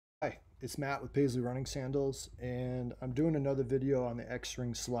Hi, it's Matt with Paisley Running Sandals, and I'm doing another video on the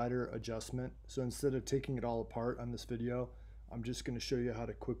X-Ring slider adjustment. So instead of taking it all apart on this video, I'm just going to show you how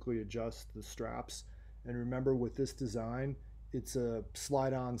to quickly adjust the straps. And remember, with this design, it's a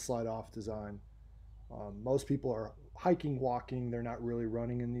slide-on, slide-off design. Most people are hiking, walking, they're not really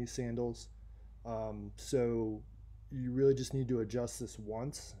running in these sandals. So you really just need to adjust this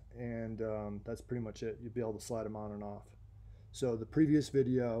once, and that's pretty much it. You'll be able to slide them on and off. So the previous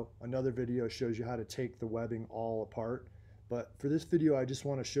video, another video, shows you how to take the webbing all apart. But for this video, I just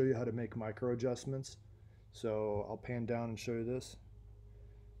want to show you how to make micro adjustments. So I'll pan down and show you this.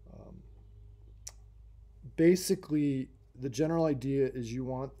 Basically, the general idea is you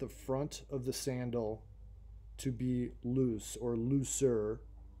want the front of the sandal to be loose or looser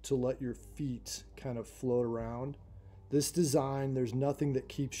to let your feet kind of float around. This design, there's nothing that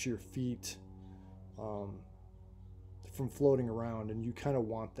keeps your feet from floating around, and you kind of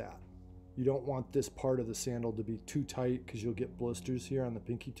want that. You don't want this part of the sandal to be too tight because you'll get blisters here on the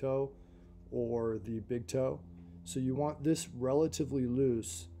pinky toe or the big toe. So you want this relatively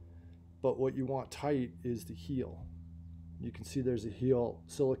loose, but what you want tight is the heel. You can see there's a heel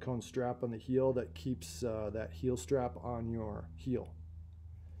silicone strap on the heel that keeps that heel strap on your heel.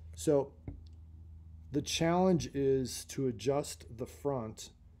 So the challenge is to adjust the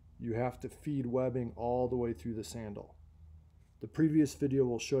front. You have to feed webbing all the way through the sandal. The previous video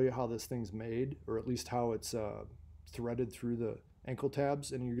will show you how this thing's made, or at least how it's threaded through the ankle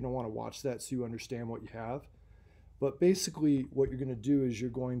tabs, and you're going to want to watch that so you understand what you have. But basically what you're going to do is you're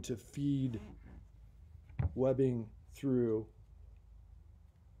going to feed webbing through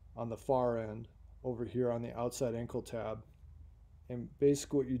on the far end over here on the outside ankle tab. And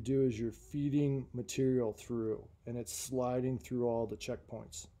basically what you do is you're feeding material through, and it's sliding through all the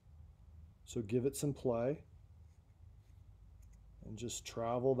checkpoints. So give it some play. And just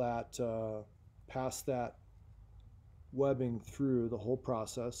travel that past that webbing through the whole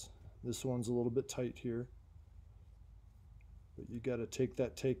process. This one's a little bit tight here, but you got to take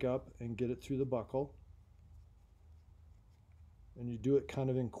that take up and get it through the buckle. And you do it kind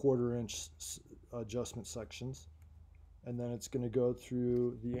of in 1/4 inch adjustment sections. And then it's going to go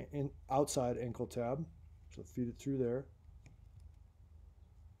through the outside ankle tab. So feed it through there.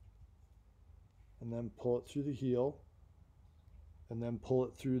 And then pull it through the heel. And then pull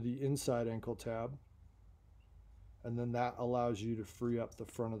it through the inside ankle tab, and then that allows you to free up the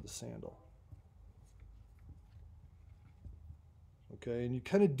front of the sandal. Okay, and you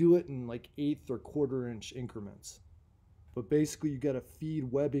kind of do it in like 1/8 or 1/4 inch increments, but basically you got to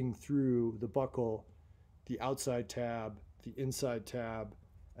feed webbing through the buckle, the outside tab, the inside tab,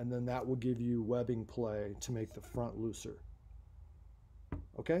 and then that will give you webbing play to make the front looser.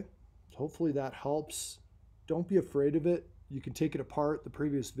 Okay, hopefully that helps. Don't be afraid of it. You can take it apart. The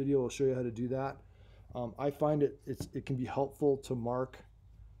previous video will show you how to do that. I find it can be helpful to mark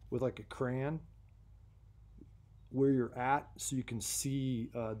with like a crayon where you're at so you can see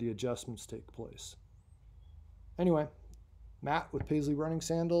the adjustments take place. Anyway, Matt with Paisley Running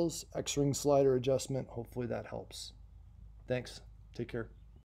Sandals, X-Ring slider adjustment. Hopefully that helps. Thanks. Take care.